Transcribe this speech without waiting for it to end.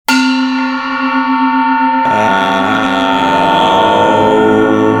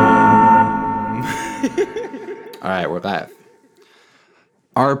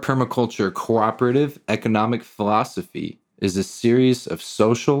Our permaculture cooperative economic philosophy is a series of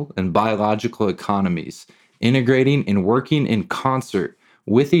social and biological economies integrating and working in concert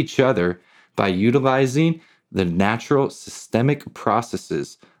with each other by utilizing the natural systemic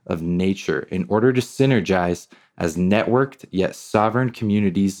processes of nature in order to synergize as networked yet sovereign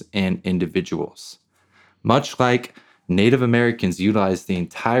communities and individuals. Much like Native Americans utilize the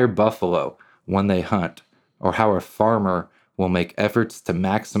entire buffalo when they hunt, or how a farmer will make efforts to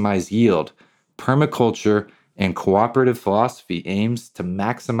maximize yield, permaculture and cooperative philosophy aims to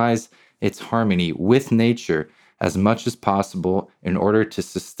maximize its harmony with nature as much as possible in order to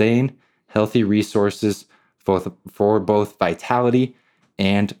sustain healthy resources for both vitality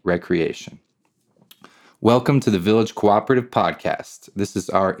and recreation. Welcome to the Village Cooperative Podcast. This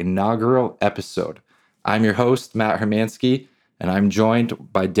is our inaugural episode. I'm your host, Matt Hermansky, and I'm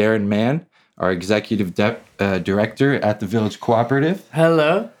joined by Darren Mann, our Executive Director at the Village Cooperative,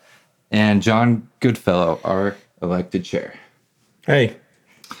 Hello. and John Goodfellow, our elected chair. Hey.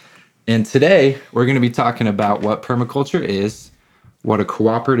 And today, we're going to be talking about what permaculture is, what a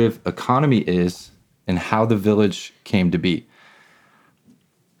cooperative economy is, and how the village came to be.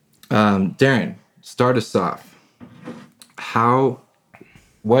 Darren, start us off.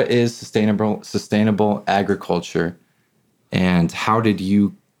 What is sustainable agriculture, and how did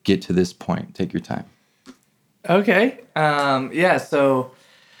you get to this point? Take your time. Okay. So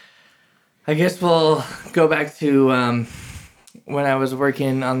I guess we'll go back to when I was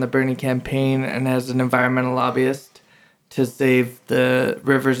working on the Bernie campaign and as an environmental lobbyist to save the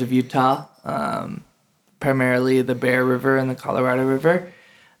rivers of Utah, primarily the Bear River and the Colorado River.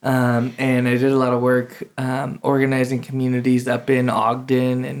 And I did a lot of work organizing communities up in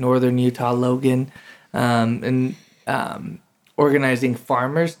Ogden and northern Utah, Logan, and organizing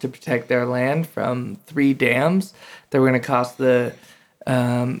farmers to protect their land from 3 dams that were going to cost the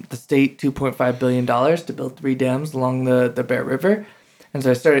state $2.5 billion to build 3 dams along the Bear River. And so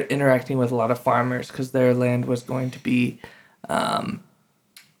I started interacting with a lot of farmers because their land was going to be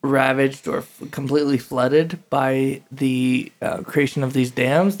ravaged or completely flooded by the creation of these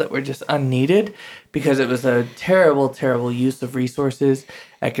dams that were just unneeded because it was a terrible, terrible use of resources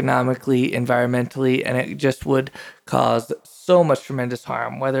economically, environmentally, and it just would cause so much tremendous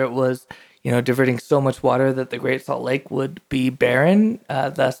harm, whether it was diverting so much water that the Great Salt Lake would be barren,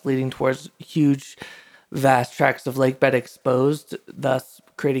 thus leading towards huge, vast tracts of lake bed exposed, thus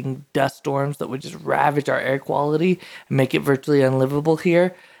creating dust storms that would just ravage our air quality and make it virtually unlivable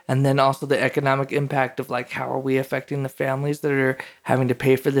here. And then also the economic impact of how are we affecting the families that are having to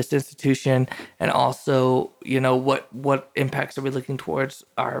pay for this institution, and also what impacts are we looking towards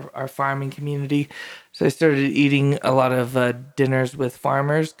our farming community. So I started eating a lot of dinners with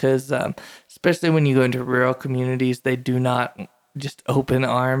farmers because especially when you go into rural communities, they do not just open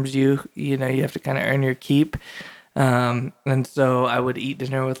arms you have to kind of earn your keep. And so I would eat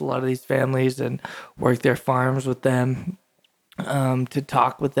dinner with a lot of these families and work their farms with them, to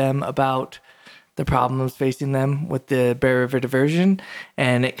talk with them about the problems facing them with the Bear River diversion.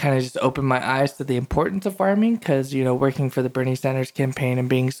 And it kind of just opened my eyes to the importance of farming because, working for the Bernie Sanders campaign and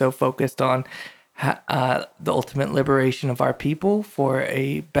being so focused on the ultimate liberation of our people for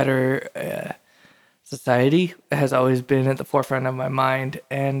a better society has always been at the forefront of my mind.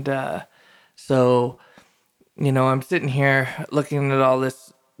 And so, I'm sitting here looking at all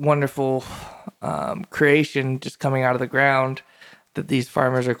this wonderful creation just coming out of the ground that these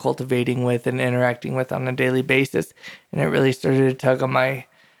farmers are cultivating with and interacting with on a daily basis. And it really started to tug on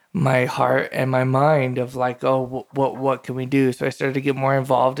my heart and my mind of what can we do? So I started to get more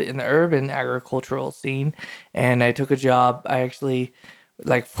involved in the urban agricultural scene, and I took a job. I actually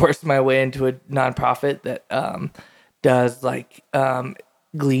forced my way into a nonprofit that does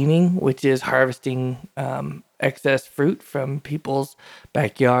gleaning, which is harvesting excess fruit from people's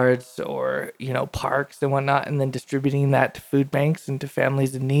backyards or parks and whatnot, and then distributing that to food banks and to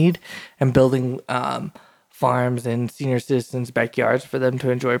families in need, and building farms in senior citizens' backyards for them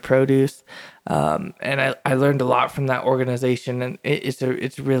to enjoy produce. And I learned a lot from that organization, and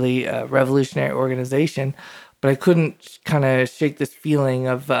it's really a revolutionary organization. But I couldn't kind of shake this feeling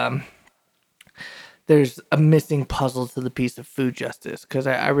of there's a missing puzzle to the piece of food justice, because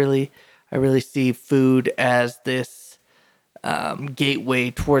I really see food as this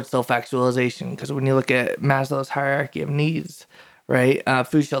gateway towards self-actualization. Because when you look at Maslow's hierarchy of needs, right,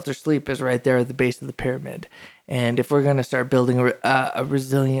 food, shelter, sleep is right there at the base of the pyramid. And if we're going to start building a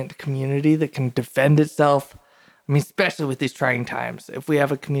resilient community that can defend itself, I mean, especially with these trying times, if we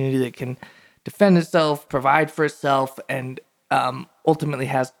have a community that can defend itself, provide for itself, and ultimately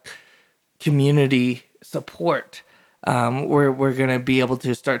has community support, we're going to be able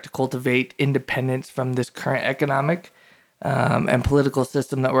to start to cultivate independence from this current economic and political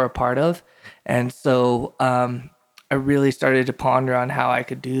system that we're a part of. And so I really started to ponder on how I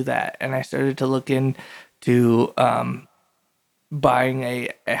could do that. And I started to look into buying a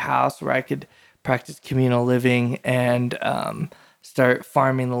house where I could practice communal living and start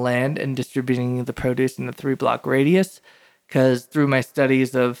farming the land and distributing the produce in a 3-block radius. Because through my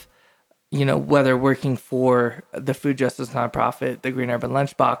studies of, whether working for the food justice nonprofit, the Green Urban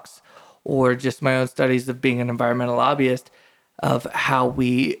Lunchbox, or just my own studies of being an environmental lobbyist, of how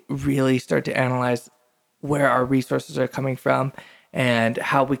we really start to analyze where our resources are coming from and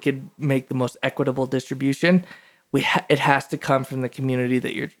how we could make the most equitable distribution. It has to come from the community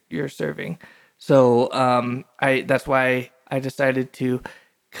that you're serving. So that's why I decided to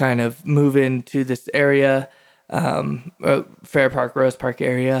kind of move into this area, Fair Park, Rose Park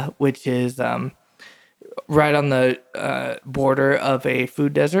area, which is right on the border of a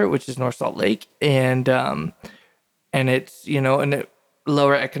food desert, which is North Salt Lake, and it's in a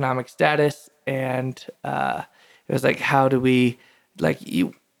lower economic status, and it was like, how do we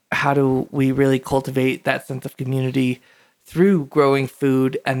really cultivate that sense of community through growing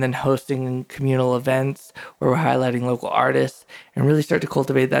food and then hosting communal events where we're highlighting local artists and really start to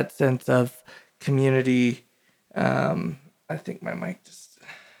cultivate that sense of community. I think my mic just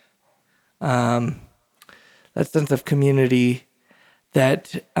that sense of community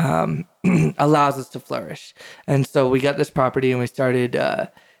that allows us to flourish. And so we got this property and we started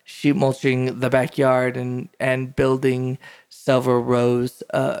sheet mulching the backyard and building several rows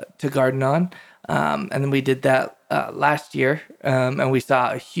to garden on. And then we did that last year, and we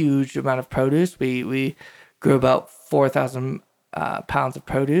saw a huge amount of produce. We grew about 4,000 pounds of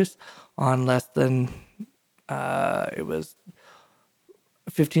produce on less than it was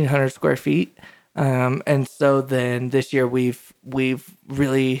 1,500 square feet. And so then this year we've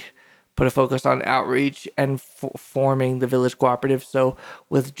really put a focus on outreach and forming the Village Cooperative. So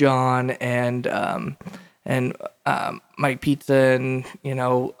with John and Mike Pizza and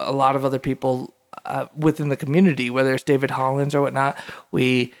a lot of other people within the community, whether it's David Hollins or whatnot,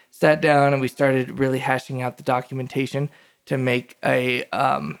 we sat down and we started really hashing out the documentation to make a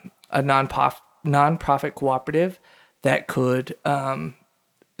nonprofit cooperative that could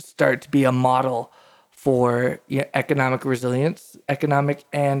start to be a model for economic resilience, economic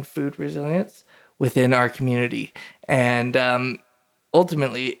and food resilience within our community. And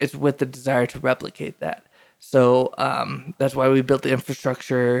ultimately, it's with the desire to replicate that. So that's why we built the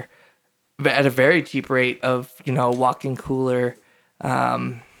infrastructure at a very cheap rate of, a walk-in cooler,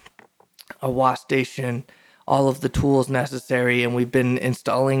 a wash station, all of the tools necessary. And we've been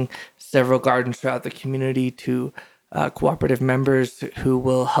installing several gardens throughout the community to cooperative members who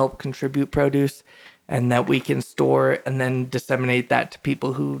will help contribute produce, and that we can store and then disseminate that to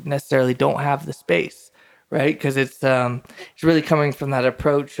people who necessarily don't have the space, right? Because it's really coming from that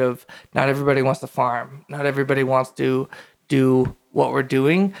approach of not everybody wants to farm, not everybody wants to do what we're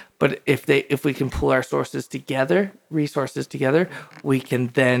doing, but if we can pull our resources together, we can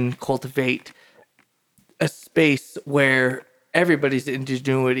then cultivate a space where everybody's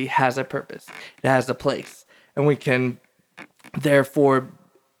ingenuity has a purpose, it has a place, and we can therefore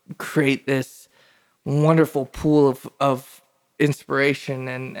create this wonderful pool of inspiration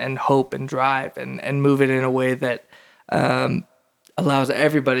and hope and drive and move it in a way that allows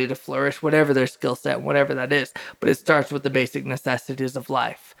everybody to flourish, whatever their skill set, whatever that is. But it starts with the basic necessities of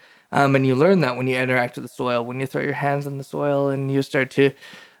life. And you learn that when you interact with the soil, when you throw your hands in the soil and you start to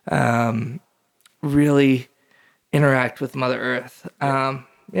really interact with Mother Earth.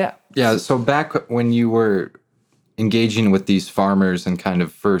 Yeah. So back when you were engaging with these farmers and kind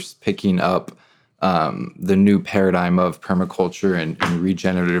of first picking up the new paradigm of permaculture and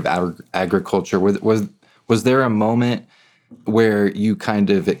regenerative agriculture, was there a moment where it kind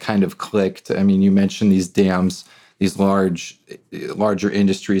of clicked? I mean, you mentioned these dams, these larger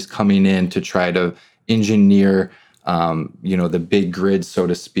industries coming in to try to engineer the big grid, so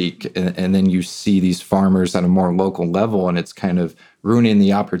to speak, and then you see these farmers at a more local level, and it's kind of ruining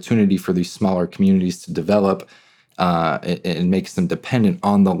the opportunity for these smaller communities to develop, and makes them dependent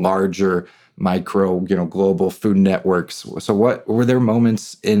on the larger micro, global food networks. So what were there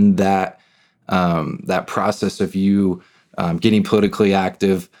moments in that process of you getting politically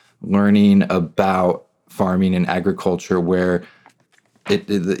active, learning about farming and agriculture, where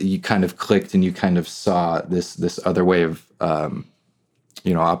you kind of clicked and you kind of saw this other way of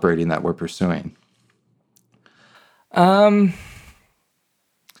operating that we're pursuing?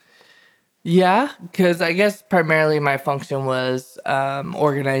 Yeah, because I guess primarily my function was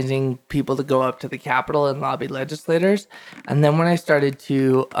organizing people to go up to the Capitol and lobby legislators. And then when I started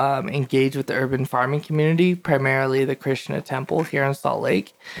to engage with the urban farming community, primarily the Krishna Temple here in Salt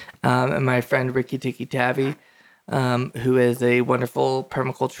Lake, and my friend Ricky Tiki Tavi, who is a wonderful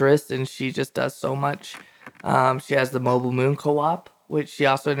permaculturist, and she just does so much. She has the Mobile Moon Co-op, which she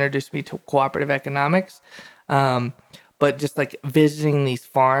also introduced me to cooperative economics. Um, but just like visiting these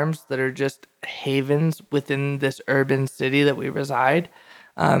farms that are just havens within this urban city that we reside,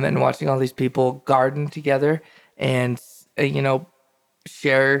 and watching all these people garden together and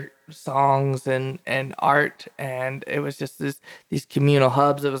share songs and art, and it was just these communal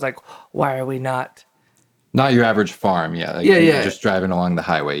hubs. It was like, why are we not? Not your average farm, yeah. Like Yeah, you're yeah. just driving along the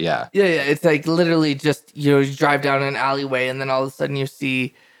highway, yeah. Yeah, yeah. It's like literally just, you drive down an alleyway and then all of a sudden you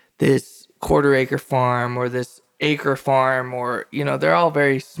see this quarter acre farm or this acre farm, or, they're all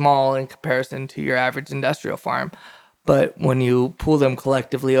very small in comparison to your average industrial farm. But when you pull them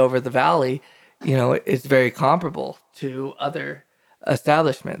collectively over the valley, it's very comparable to other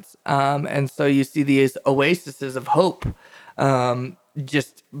establishments. And so you see these oases of hope,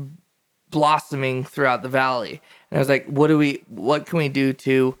 just blossoming throughout the valley. And I was like, what can we do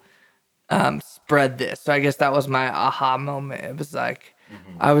to spread this? So I guess that was my aha moment. It was like,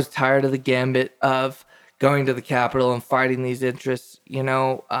 I was tired of the gambit of going to the Capitol and fighting these interests,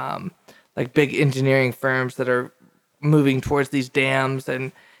 like big engineering firms that are moving towards these dams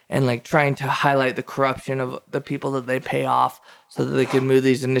and like trying to highlight the corruption of the people that they pay off so that they can move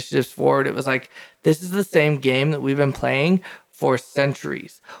these initiatives forward. It was like, this is the same game that we've been playing for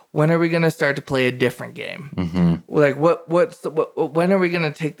centuries. When are we going to start to play a different game? Like when are we going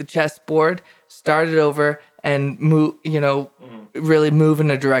to take the chessboard, start it over, and move, really move in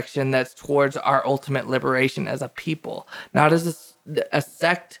a direction that's towards our ultimate liberation as a people, not as a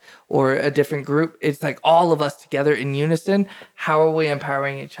sect or a different group. It's like all of us together in unison. How are we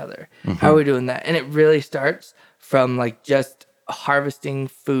empowering each other? How are we doing that? And it really starts from like just harvesting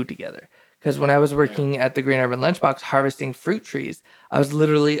food together. Because when I was working at the Green Urban Lunchbox harvesting fruit trees, I was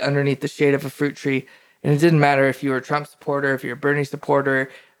literally underneath the shade of a fruit tree. And it didn't matter if you were a Trump supporter, if you're a Bernie supporter,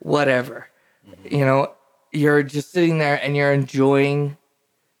 whatever. You're just sitting there and you're enjoying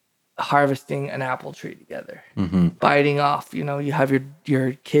harvesting an apple tree together, biting off. You have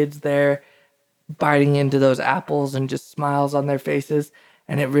your kids there biting into those apples and just smiles on their faces.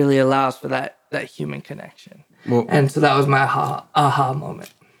 And it really allows for that human connection. Well, And so that was my aha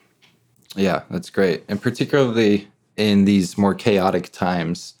moment. yeah, that's great. And particularly in these more chaotic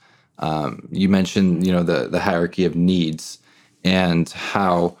times, you mentioned, the hierarchy of needs and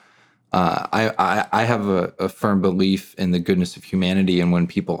how I have a firm belief in the goodness of humanity. And when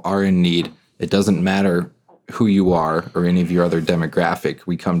people are in need, it doesn't matter who you are or any of your other demographic.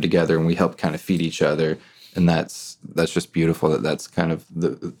 We come together and we help kind of feed each other. And that's just beautiful that's kind of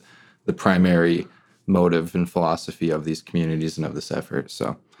the primary motive and philosophy of these communities and of this effort.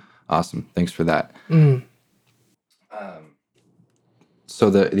 So awesome. Thanks for that. So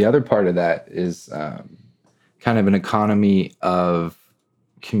the other part of that is kind of an economy of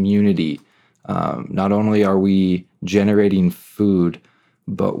community. Not only are we generating food,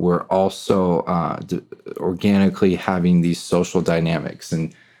 but we're also organically having these social dynamics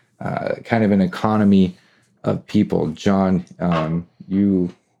and kind of an economy of people. John,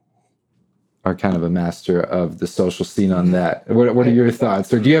 you are kind of a master of the social scene on that. What are your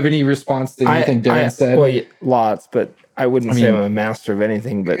thoughts? Or do you have any response to anything Darren said? Well, lots, but I wouldn't say I'm a master of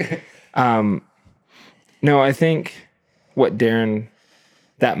anything. But no, I think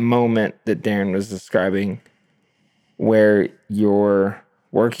that moment that Darren was describing, where you're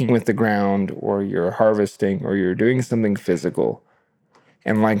working with the ground or you're harvesting or you're doing something physical,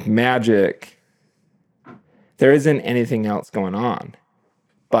 and like magic, there isn't anything else going on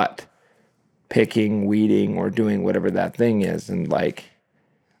but picking, weeding, or doing whatever that thing is. And like,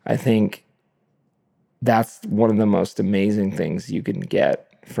 I think that's one of the most amazing things you can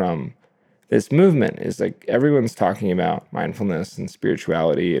get from this movement is like everyone's talking about mindfulness and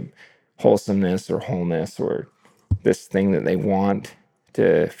spirituality and wholesomeness or wholeness or this thing that they want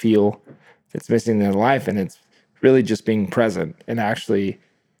to feel that's missing in their life. And it's really just being present and actually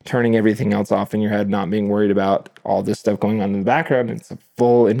turning everything else off in your head, not being worried about all this stuff going on in the background. It's a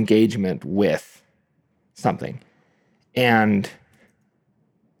full engagement with something. And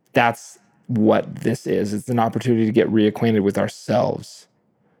that's what this is. It's an opportunity to get reacquainted with ourselves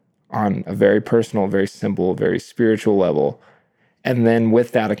on a very personal, very simple, very spiritual level. And then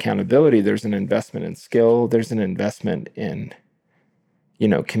with that accountability, there's an investment in skill. There's an investment in,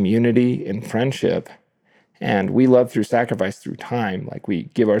 community, in friendship. And we love through sacrifice, through time. Like we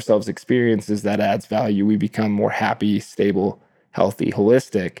give ourselves experiences that adds value. We become more happy, stable, healthy,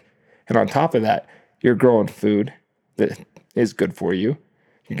 holistic. And on top of that, you're growing food that is good for you.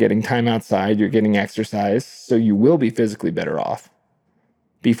 You're getting time outside, you're getting exercise. So you will be physically better off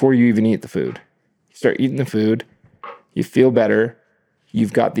before you even eat the food. You start eating the food, you feel better.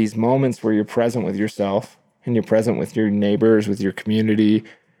 You've got these moments where you're present with yourself and you're present with your neighbors, with your community,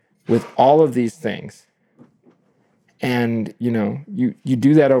 with all of these things. And, you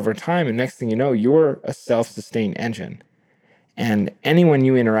do that over time, and next thing you know, you're a self-sustained engine. And anyone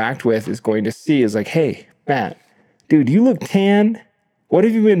you interact with is going to see is like, hey, Matt, dude, you look tan. What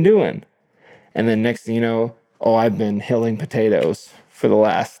have you been doing? And then next thing you know, oh, I've been hilling potatoes for the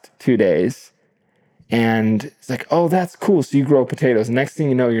last 2 days. And it's like, oh, that's cool. So you grow potatoes. Next thing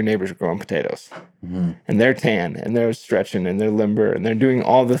you know, your neighbors are growing potatoes. Mm-hmm. And they're tan, and they're stretching, and they're limber, and they're doing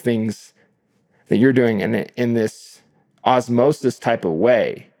all the things that you're doing. And in this osmosis type of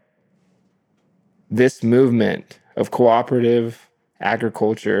way, this movement of cooperative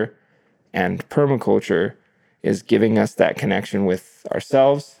agriculture and permaculture is giving us that connection with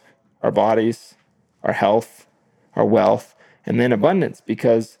ourselves, our bodies, our health, our wealth, and then abundance,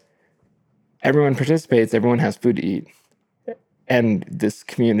 because everyone participates, everyone has food to eat. And this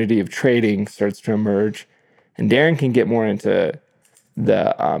community of trading starts to emerge. And Darren can get more into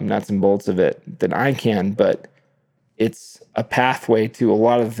the nuts and bolts of it than I can, but it's a pathway to a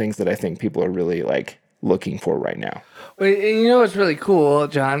lot of the things that I think people are really looking for right now. Well, you know what's really cool,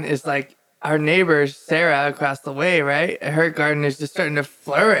 John, is our neighbor Sarah across the way, right? Her garden is just starting to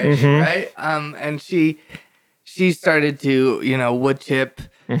flourish, right? And she started to wood chip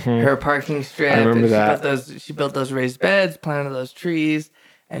her parking strip. I remember that. She built those raised beds, planted those trees,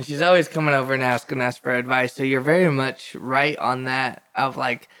 and she's always coming over and asking us for advice. So you're very much right on that of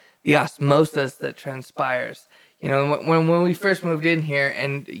the osmosis that transpires. When we first moved in here,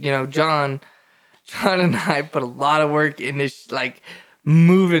 and John and I put a lot of work into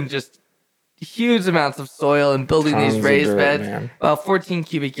moving just huge amounts of soil and building these raised beds. Man. About 14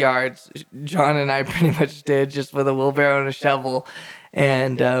 cubic yards. John and I pretty much did just with a wheelbarrow and a shovel.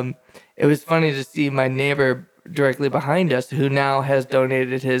 And it was funny to see my neighbor directly behind us, who now has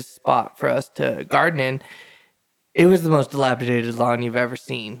donated his spot for us to garden in. It was the most dilapidated lawn you've ever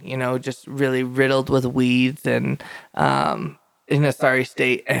seen, just really riddled with weeds and in a sorry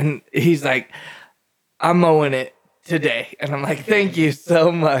state. And he's like, I'm mowing it today. And I'm like, thank you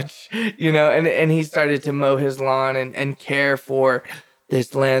so much. And he started to mow his lawn and care for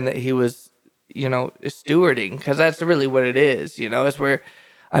this land that he was, stewarding. Because that's really what it is, it's where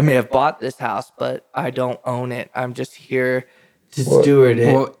I may have bought this house, but I don't own it. I'm just here to steward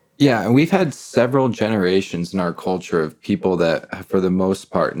it. Well, yeah, and we've had several generations in our culture of people that have, for the most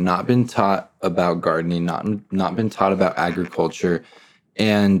part, not been taught about gardening, not been taught about agriculture.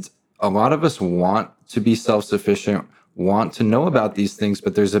 And a lot of us want to be self-sufficient, want to know about these things,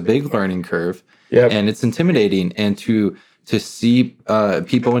 but there's a big learning curve. Yep. And it's intimidating. And to see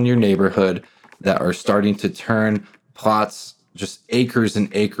people in your neighborhood that are starting to turn plots, just acres and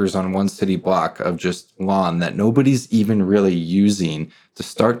acres on one city block of just lawn that nobody's even really using, to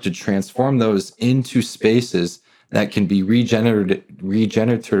start to transform those into spaces that can be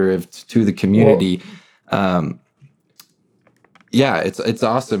regenerative to the community. Yeah, it's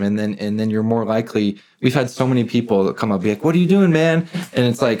awesome. And then you're more likely. We've had so many people that come up, be like, "What are you doing, man?" And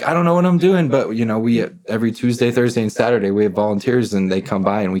it's like, I don't know what I'm doing, but we every Tuesday, Thursday, and Saturday we have volunteers, and they come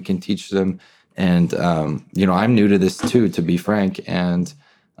by and we can teach them. And I'm new to this too, to be frank, and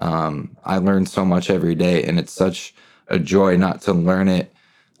I learn so much every day, and it's such a joy not to learn it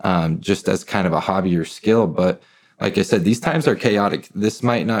just as kind of a hobby or skill. But like I said, these times are chaotic. This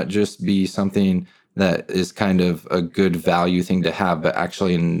might not just be something that is kind of a good value thing to have, but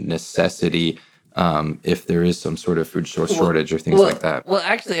actually a necessity if there is some sort of food shortage or things like that. Well,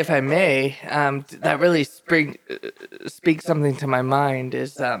 actually, if I may, that really speaks something to my mind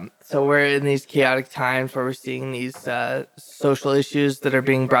is, so we're in these chaotic times where we're seeing these social issues that are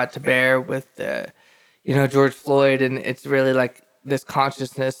being brought to bear with, George Floyd, and it's really this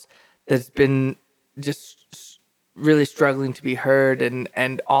consciousness that's been just really struggling to be heard,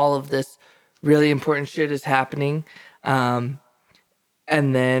 and all of this really important shit is happening.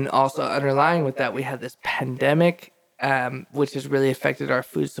 And then also underlying with that, we have this pandemic, which has really affected our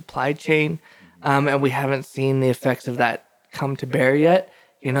food supply chain. And we haven't seen the effects of that come to bear yet.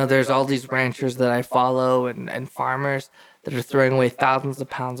 There's all these ranchers that I follow and farmers that are throwing away thousands of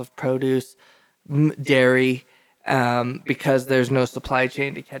pounds of produce, dairy, because there's no supply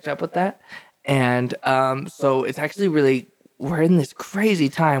chain to catch up with that. And so it's actually we're in this crazy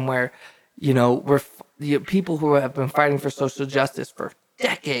time where, we're the people who have been fighting for social justice for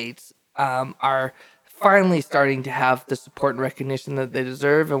decades are finally starting to have the support and recognition that they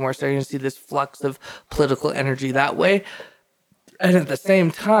deserve, and we're starting to see this flux of political energy that way. And at the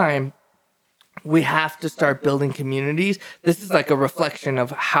same time, we have to start building communities. This is like a reflection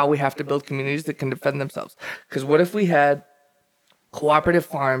of how we have to build communities that can defend themselves. Because what if we had cooperative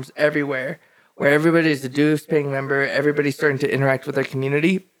farms everywhere where everybody's a dues-paying member, everybody's starting to interact with their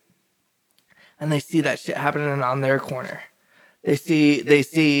community, and they see that shit happening on their corner. They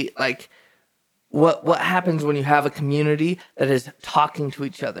see like what happens when you have a community that is talking to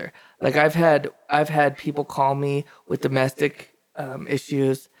each other. Like I've had people call me with domestic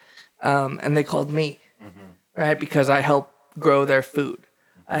issues, and they called me, right? Because I help grow their food.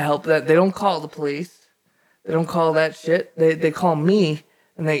 I help that. They don't call the police. They don't call that shit. They call me,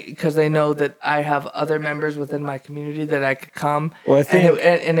 and because they know that I have other members within my community that I could come, Well, I think,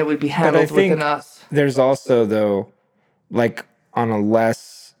 and it would be handled within us. There's also, though, like on a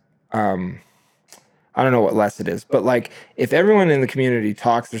less, I don't know what less it is, but like if everyone in the community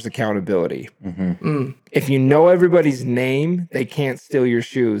talks, there's accountability. If you know everybody's name, they can't steal your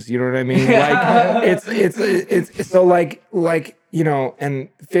shoes. You know what I mean? Like it's so like, you know, and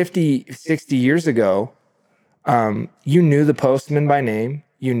 50, 60 years ago, you knew the postman by name,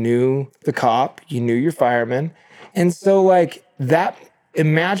 you knew the cop, you knew your fireman. And so like that,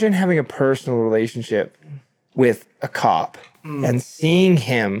 imagine having a personal relationship with a cop and seeing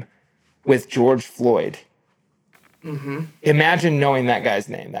him with George Floyd. Imagine knowing that guy's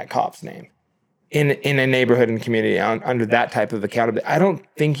name, that cop's name, in a neighborhood and community under that type of accountability. I don't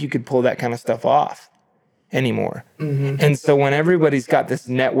think you could pull that kind of stuff off anymore. And so when everybody's got this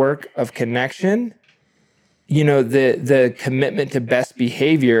network of connection, you know, the commitment to best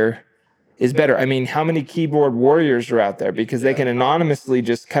behavior is better. I mean, how many keyboard warriors are out there? Because they can anonymously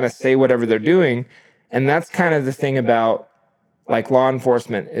just kind of say whatever they're doing. And that's kind of the thing about like law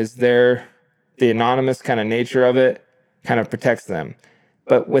enforcement is the anonymous kind of nature of it kind of protects them.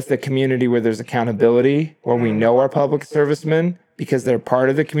 But with the community where there's accountability, where we know our public servicemen, because they're part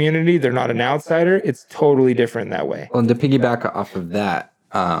of the community, they're not an outsider, it's totally different that way. Well, and to piggyback off of that,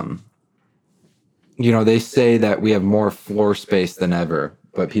 you know, they say that we have more floor space than ever,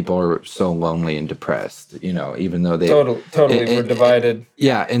 but people are so lonely and depressed, you know, even though they... Totally, we're divided.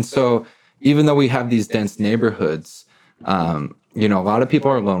 Yeah, and so even though we have these dense neighborhoods, you know, a lot of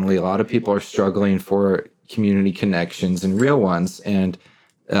people are lonely. A lot of people are struggling for community connections and real ones. And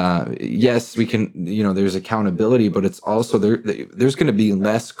yes, we can, you know, there's accountability, but it's also there's going to be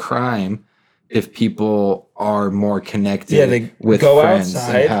less crime if people are more connected with friends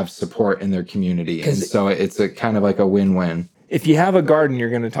outside and have support in their community. And so it's a kind of like a win-win. If you have a garden, you're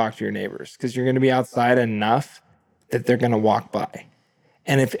going to talk to your neighbors because you're going to be outside enough that they're going to walk by.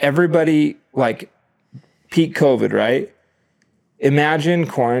 And if everybody, like peak COVID, right? Imagine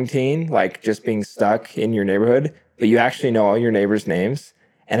quarantine, like just being stuck in your neighborhood, but you actually know all your neighbors' names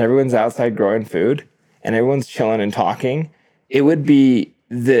and everyone's outside growing food and everyone's chilling and talking. It would be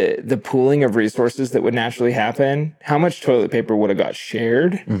the pooling of resources that would naturally happen. How much toilet paper would have got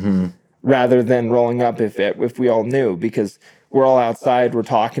shared rather than rolling up if we all knew, because we're all outside, we're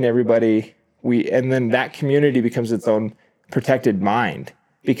talking to everybody. And then that community becomes its own protected mind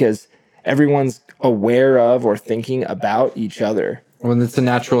because everyone's aware of or thinking about each other. Well, it's a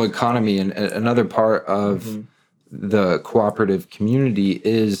natural economy. And another part of the cooperative community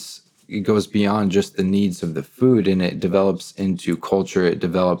is it goes beyond just the needs of the food, and it develops into culture. It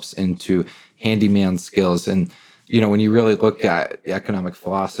develops into handyman skills. And, you know, when you really look at economic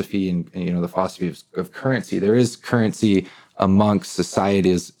philosophy and you know, the philosophy of currency, there is currency amongst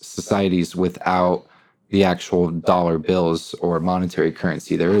societies without the actual dollar bills or monetary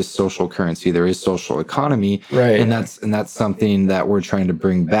currency. There is social currency, there is social economy, right? And that's something that we're trying to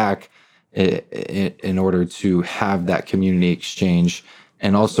bring back in order to have that community exchange,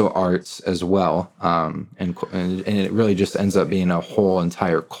 and also arts as well. And it really just ends up being a whole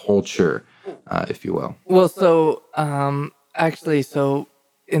entire culture, if you will. Well, so actually, so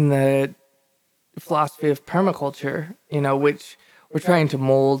in the philosophy of permaculture, you know, which we're trying to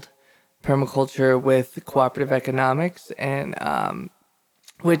mold permaculture with cooperative economics, and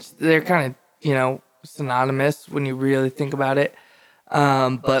which they're kind of, you know, synonymous when you really think about it.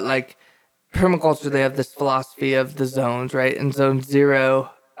 But like permaculture, they have this philosophy of the zones, right? And zone 0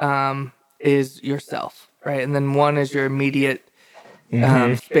 is yourself, right? And then 1 is your immediate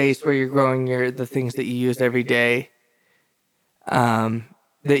space where you're growing the things that you use every day.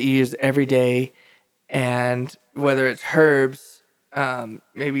 And whether it's herbs,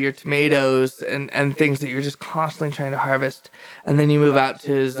 maybe your tomatoes and things that you're just constantly trying to harvest. And then you move out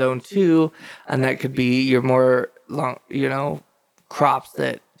to zone 2, and that could be your more long, crops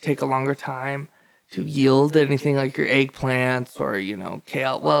that take a longer time to yield, anything like your eggplants or,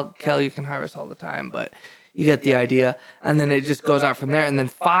 kale. Well, kale you can harvest all the time, but you get the idea. And then it just goes out from there. And then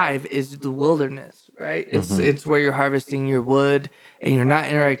 5 is the wilderness, right? It's where you're harvesting your wood and you're not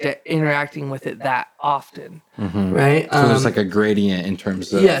interacting with it that often, right? So there's like a gradient in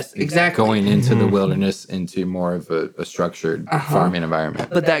terms of Yes, exactly. going into the wilderness into more of a structured farming environment.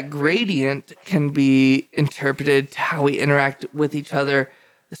 But that gradient can be interpreted to how we interact with each other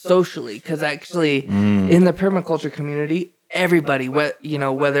socially, because actually in the permaculture community, everybody,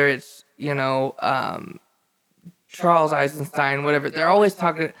 whether it's Charles Eisenstein, whatever, they're always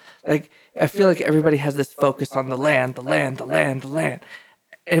talking like, I feel like everybody has this focus on the land,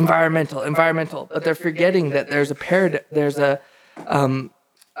 environmental, but they're forgetting that there's a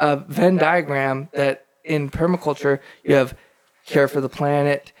Venn diagram that in permaculture you have care for the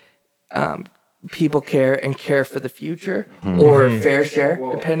planet, people care, and care for the future, or fair share,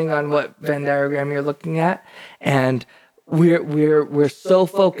 depending on what Venn diagram you're looking at. And we're so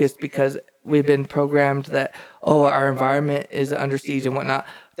focused because we've been programmed that our environment is under siege and whatnot,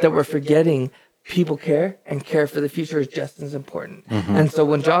 that we're forgetting people care, and care for the future is just as important. And so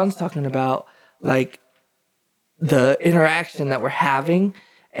when John's talking about like the interaction that we're having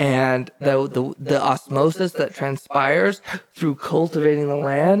and the osmosis that transpires through cultivating the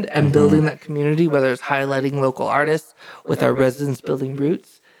land and building that community, whether it's highlighting local artists with our residents building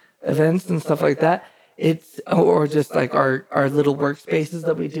roots events and stuff like that, or just like our little workspaces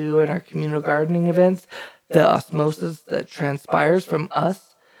that we do and our communal gardening events, the osmosis that transpires from us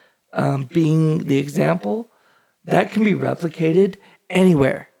being the example, that can be replicated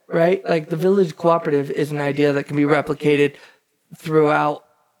anywhere, right? Like the village cooperative is an idea that can be replicated throughout,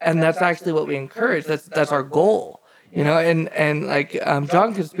 and that's actually what we encourage. That's our goal, and like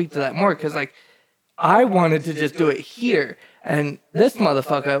John could speak to that more, because like I wanted to just do it here, and this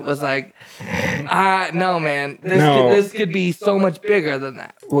motherfucker was like, no, man, this could be so much bigger than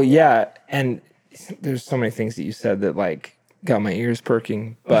that. Well, yeah, and there's so many things that you said that like got my ears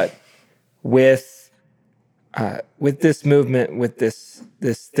perking, but with this movement, with this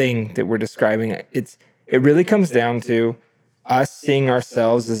thing that we're describing, it really comes down to us seeing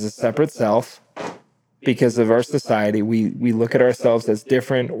ourselves as a separate self because of our society. We look at ourselves as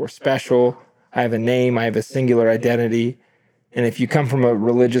different or special. I have a name, I have a singular identity. And if you come from a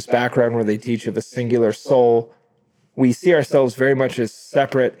religious background where they teach of a singular soul, we see ourselves very much as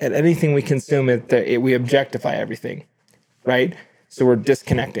separate, and anything we consume, we objectify everything, right? So we're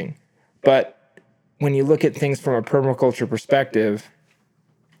disconnecting. But when you look at things from a permaculture perspective,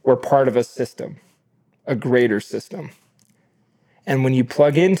 we're part of a system, a greater system. And when you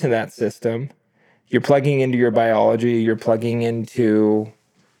plug into that system, you're plugging into your biology, you're plugging into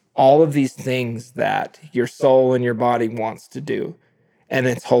all of these things that your soul and your body wants to do. And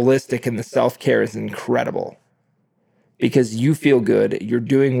it's holistic, and the self-care is incredible because you feel good, you're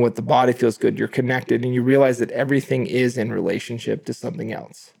doing what the body feels good, you're connected, and you realize that everything is in relationship to something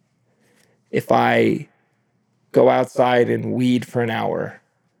else. If I go outside and weed for an hour,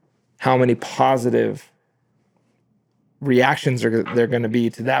 how many positive reactions are there going to be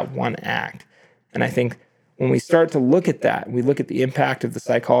to that one act? And I think when we start to look at that, we look at the impact of the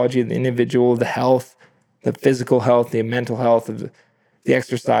psychology of the individual, the health, the physical health, the mental health of the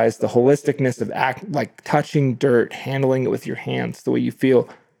exercise, the holisticness of like touching dirt, handling it with your hands, the way you feel,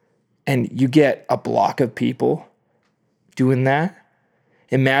 and you get a block of people doing that.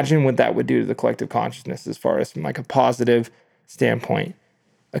 Imagine what that would do to the collective consciousness as far as from like a positive standpoint,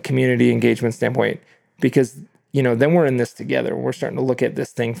 a community engagement standpoint, because, then we're in this together. We're starting to look at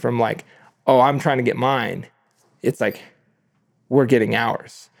this thing from like, I'm trying to get mine. It's like, we're getting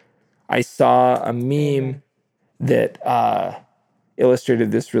ours. I saw a meme that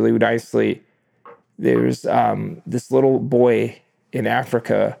illustrated this really nicely. There's this little boy in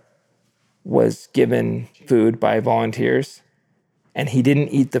Africa was given food by volunteers, and he didn't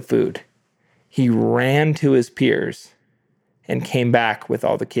eat the food. He ran to his peers and came back with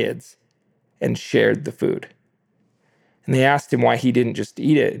all the kids and shared the food. And they asked him why he didn't just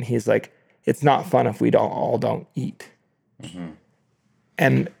eat it. And he's like, it's not fun if we don't eat. Mm-hmm.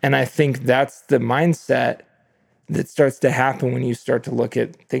 And I think that's the mindset that starts to happen when you start to look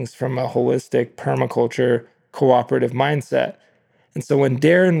at things from a holistic permaculture cooperative mindset. And so when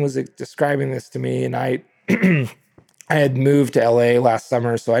Darren was describing this to me, and I had moved to LA last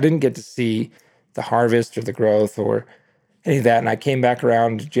summer, so I didn't get to see the harvest or the growth or any of that. And I came back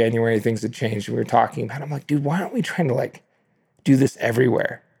around January, things had changed. We were talking about it. I'm like, dude, why aren't we trying to like do this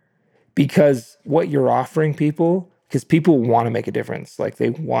everywhere. Because what you're offering people, because people want to make a difference. Like they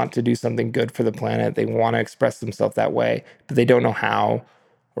want to do something good for the planet. They want to express themselves that way, but they don't know how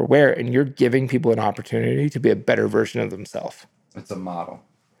or where. And you're giving people an opportunity to be a better version of themselves. It's a model.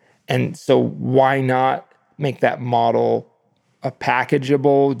 And so why not make that model a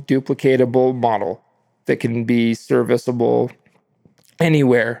packageable, duplicatable model that can be serviceable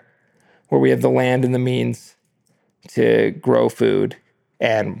anywhere where we have the land and the means to grow food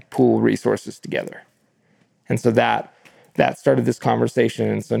and pool resources together. And so that started this conversation.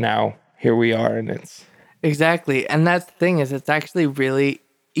 And so now here we are, and it's Exactly. And that's the thing, is it's actually really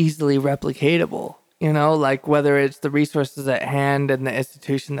easily replicatable. You know, like whether it's the resources at hand and the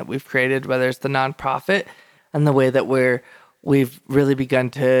institution that we've created, whether it's the nonprofit and the way that we've really begun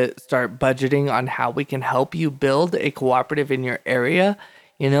to start budgeting on how we can help you build a cooperative in your area.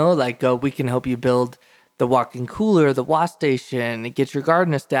 You know, like we can help you build the walk-in cooler, the wash station, get your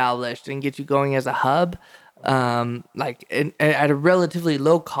garden established, and get you going as a hub, at a relatively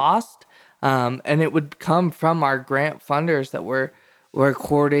low cost. And it would come from our grant funders that we're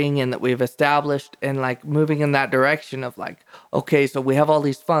courting and that we've established, and like moving in that direction of like, okay, so we have all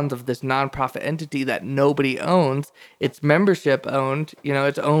these funds of this nonprofit entity that nobody owns. It's membership owned, you know,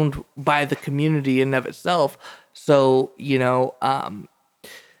 it's owned by the community in and of itself. So, you know,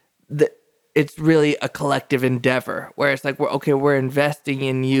 it's really a collective endeavor where it's like, we're investing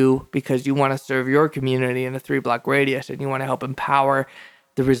in you because you want to serve your community in a 3-block radius and you want to help empower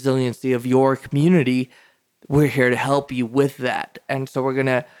the resiliency of your community. We're here to help you with that. And so we're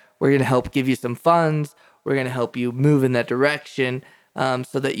gonna help give you some funds. We're gonna help you move in that direction,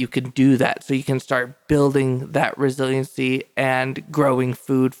 so that you can do that. So you can start building that resiliency and growing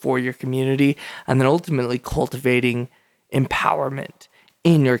food for your community, and then ultimately cultivating empowerment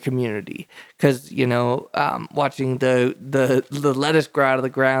in your community. Because, you know, watching the lettuce grow out of the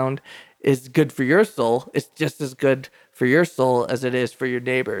ground is good for your soul. It's just as good for your soul as it is for your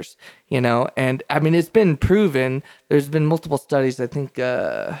neighbors, you know? And I mean, it's been proven. There's been multiple studies, I think,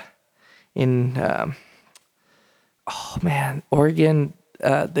 in Oregon,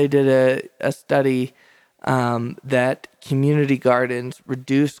 they did a study that community gardens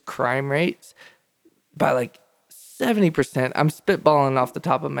reduce crime rates by like 70%. I'm spitballing off the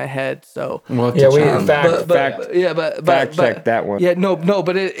top of my head, so Well, yeah, we check. fact check that one. yeah, no,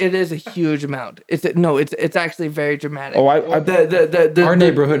 but it is a huge amount. It's actually very dramatic. Oh, Our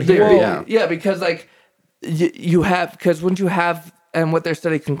neighborhood here, yeah, because like because once you have, and what their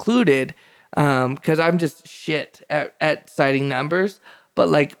study concluded, because I'm just shit at citing numbers, but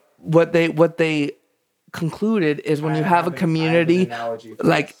like what they concluded is when you have a community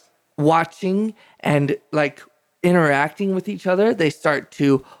like watching and like interacting with each other, they start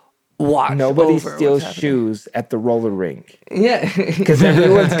to watch. Nobody over steals what's shoes at the roller rink. Yeah. Because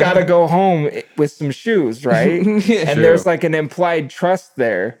everyone's got to go home with some shoes, right? Yeah. And there's like an implied trust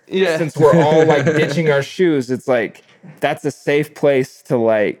there. Yeah. Since we're all like ditching our shoes, it's like that's a safe place to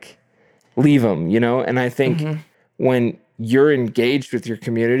like leave them, you know? And I think when you're engaged with your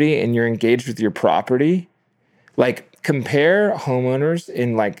community and you're engaged with your property, like compare homeowners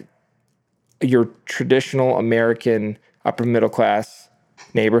in like your traditional American upper middle class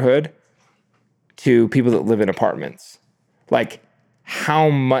neighborhood to people that live in apartments. Like,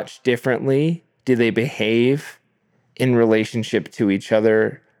 how much differently do they behave in relationship to each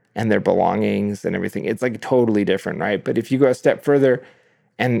other and their belongings and everything? It's like totally different, right? But if you go a step further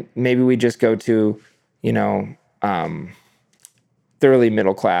and maybe we just go to, you know, thoroughly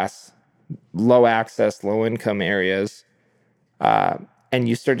middle class, low access, low income areas, and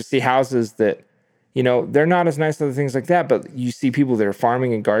you start to see houses that, you know, they're not as nice as other things like that, but you see people that are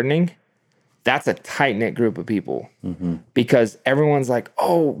farming and gardening. That's a tight-knit group of people because everyone's like,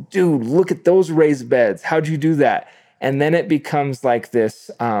 oh, dude, look at those raised beds. How'd you do that? And then it becomes like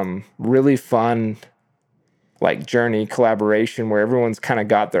this really fun like journey, collaboration where everyone's kind of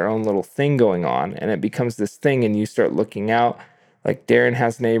got their own little thing going on, and it becomes this thing, and you start looking out. Like Darren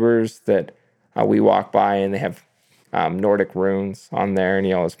has neighbors that we walk by, and they have Nordic runes on there, and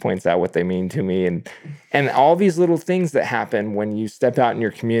he always points out what they mean to me, and all these little things that happen when you step out in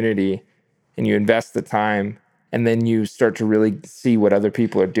your community and you invest the time, and then you start to really see what other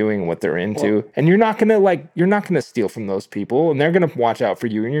people are doing, what they're into, and you're not gonna steal from those people, and they're gonna watch out for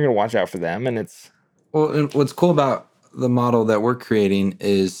you, and you're gonna watch out for them, and it's and what's cool about the model that we're creating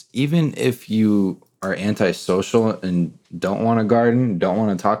is even if you are antisocial and don't want to garden, don't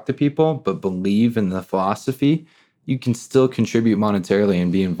want to talk to people, but believe in the philosophy, you can still contribute monetarily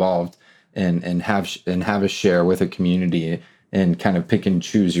and be involved and have a share with a community and kind of pick and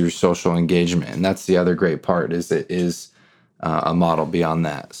choose your social engagement. And that's the other great part is it is a model beyond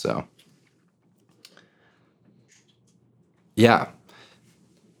that. So, yeah.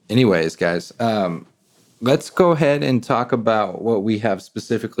 Anyways, guys, let's go ahead and talk about what we have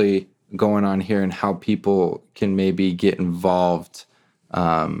specifically going on here and how people can maybe get involved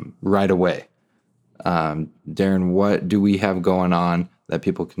right away. Darren, what do we have going on that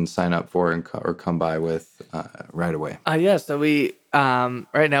people can sign up for or come by with right away? So we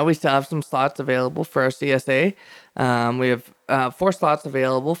right now we still have some slots available for our CSA. We have 4 slots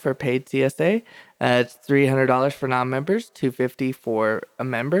available for paid CSA. It's $300 for non-members, $250 for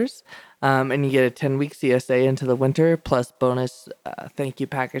members, and you get a 10-week CSA into the winter plus bonus thank you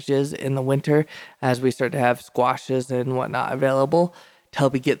packages in the winter as we start to have squashes and whatnot available to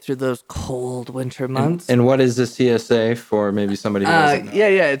help you get through those cold winter months. And what is the CSA for maybe somebody who doesn't know?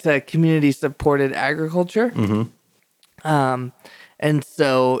 Yeah, it's a community-supported agriculture. And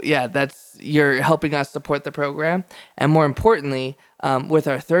so, you're helping us support the program. And more importantly, with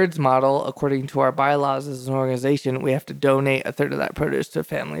our thirds model, according to our bylaws as an organization, we have to donate a third of that produce to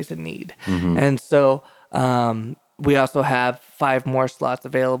families in need. And so we also have 5 more slots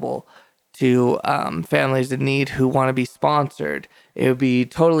available to families in need who want to be sponsored. It would be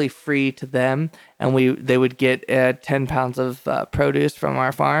totally free to them, and they would get 10 pounds of produce from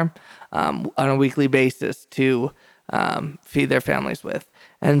our farm on a weekly basis to feed their families with.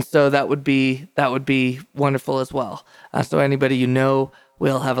 And so that would be wonderful as well. So anybody you know,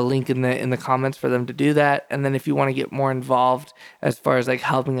 we'll have a link in the comments for them to do that. And then if you want to get more involved as far as like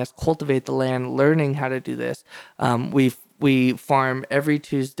helping us cultivate the land, learning how to do this, we farm every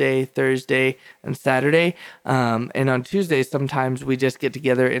Tuesday, Thursday, and Saturday. And on Tuesdays, sometimes we just get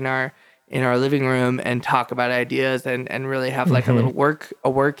together in our living room and talk about ideas and really have like a little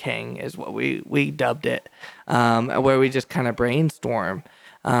work hang is what we dubbed it, where we just kind of brainstorm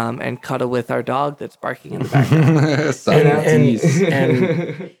and cuddle with our dog that's barking in the background.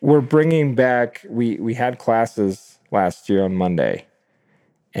 and we're bringing back, we had classes last year on Monday,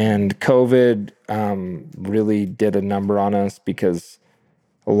 and COVID really did a number on us because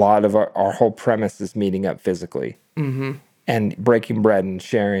a lot of our whole premise is meeting up physically and breaking bread and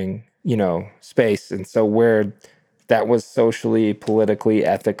sharing, space. And so where that was socially, politically,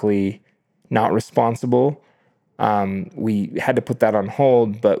 ethically not responsible, we had to put that on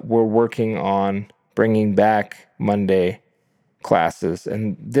hold, but we're working on bringing back Monday classes.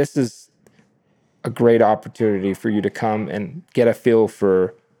 And this is a great opportunity for you to come and get a feel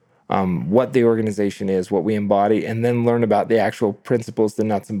for what the organization is, what we embody, and then learn about the actual principles, the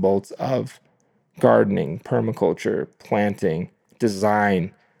nuts and bolts of gardening, permaculture, planting,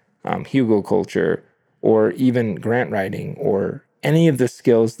 design, hugelculture, or even grant writing, or any of the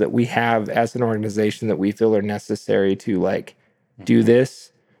skills that we have as an organization that we feel are necessary to do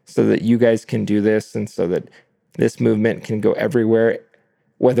this so that you guys can do this and so that this movement can go everywhere,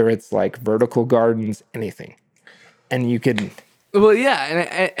 whether it's like vertical gardens, anything. And you can... Well,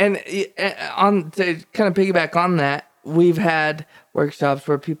 yeah, and on to kind of piggyback on that, we've had workshops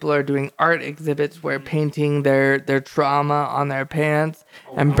where people are doing art exhibits where painting their trauma on their pants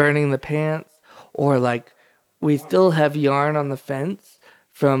and burning the pants, or like we still have yarn on the fence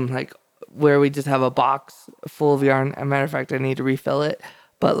from like where we just have a box full of yarn. As a matter of fact, I need to refill it.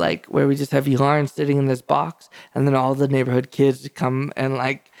 But like where we just have yarn sitting in this box, and then all the neighborhood kids come and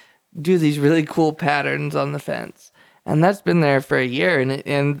like do these really cool patterns on the fence. And that's been there for a year,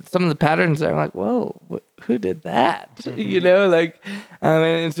 and some of the patterns are like, whoa, who did that? And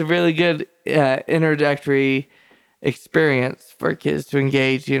it's a really good introductory experience for kids to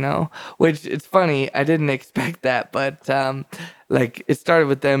engage, which it's funny. I didn't expect that, but it started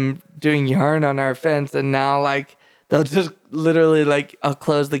with them doing yarn on our fence, and now like they'll just literally I'll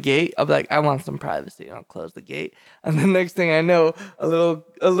close the gate. I'll be like, I want some privacy. And I'll close the gate. And the next thing I know, a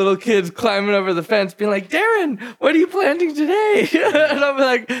little kid's climbing over the fence being like, Darren, what are you planting today? And I'll be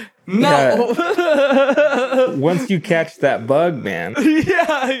like, no. Yeah. Once you catch that bug, man.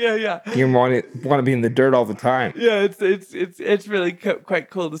 Yeah. You want to be in the dirt all the time. Yeah, it's really quite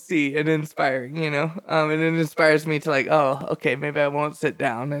cool to see and inspiring, and it inspires me to okay, maybe I won't sit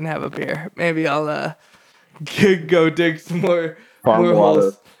down and have a beer. Maybe I'll go dig some more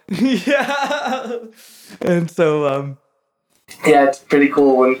holes. Yeah. And so it's pretty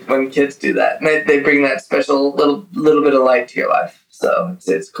cool when kids do that. And they bring that special little bit of light to your life. So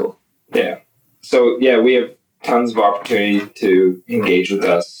it's cool. Yeah. So we have tons of opportunity to engage with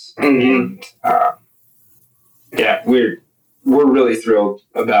us. And we're really thrilled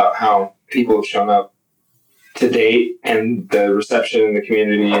about how people have shown up to date and the reception in the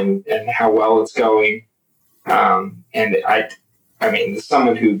community and how well it's going. And I mean, as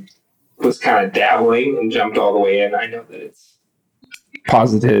someone who was kind of dabbling and jumped all the way in, I know that it's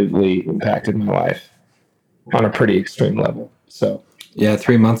positively impacted my life on a pretty extreme level. So Yeah,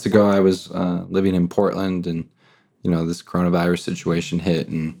 3 months ago, I was living in Portland, and this coronavirus situation hit,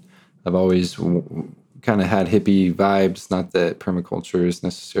 and I've always kind of had hippie vibes. Not that permaculture is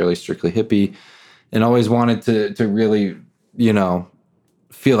necessarily strictly hippie, and always wanted to really,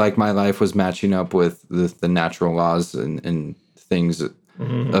 feel like my life was matching up with the natural laws and things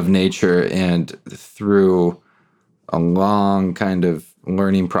of nature. And through a long kind of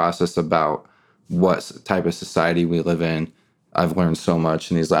learning process about what type of society we live in, I've learned so much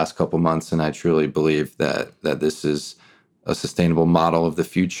in these last couple months, and I truly believe that this is a sustainable model of the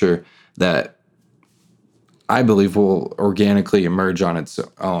future that I believe will organically emerge on its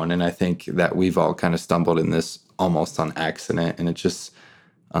own. And I think that we've all kind of stumbled in this almost on accident, and it just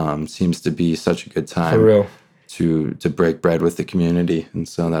seems to be such a good time for real, to break bread with the community. And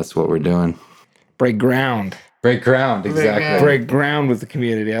so that's what we're doing. break ground. Break ground, exactly. Break ground with the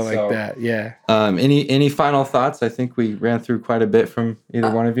community. I like So, that. Yeah. Any final thoughts? I think we ran through quite a bit from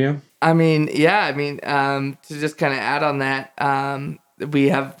either one of you. To just kind of add on that, we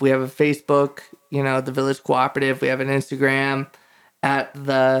have a Facebook, the Village Cooperative. We have an Instagram at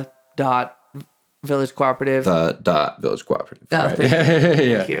the Village Cooperative. The Village Cooperative. Oh, Right.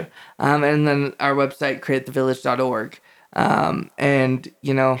 Thank you. And then our website, createthevillage.org.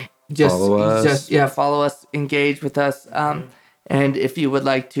 Follow us. Follow us, engage with us. And if you would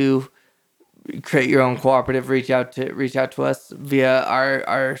like to create your own cooperative, reach out to us via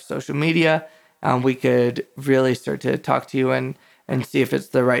our social media. We could really start to talk to you and see if it's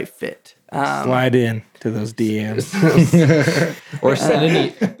the right fit. Slide in to those DMs. or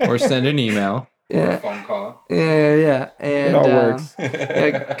send an email. Or a phone call. Yeah. And It all works.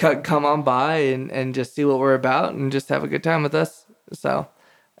 come on by and just see what we're about and just have a good time with us. So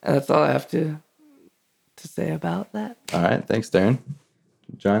that's all I have to say about that. All right. Thanks, Darren.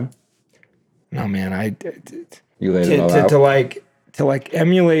 John? No, man, You laid it all out. to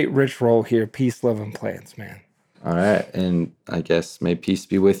emulate Rich Roll here, peace, love, and plants, man. All right. And I guess may peace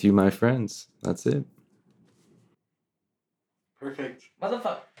be with you, my friends. That's it. Perfect.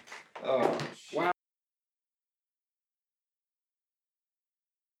 Motherfucker. Oh, wow.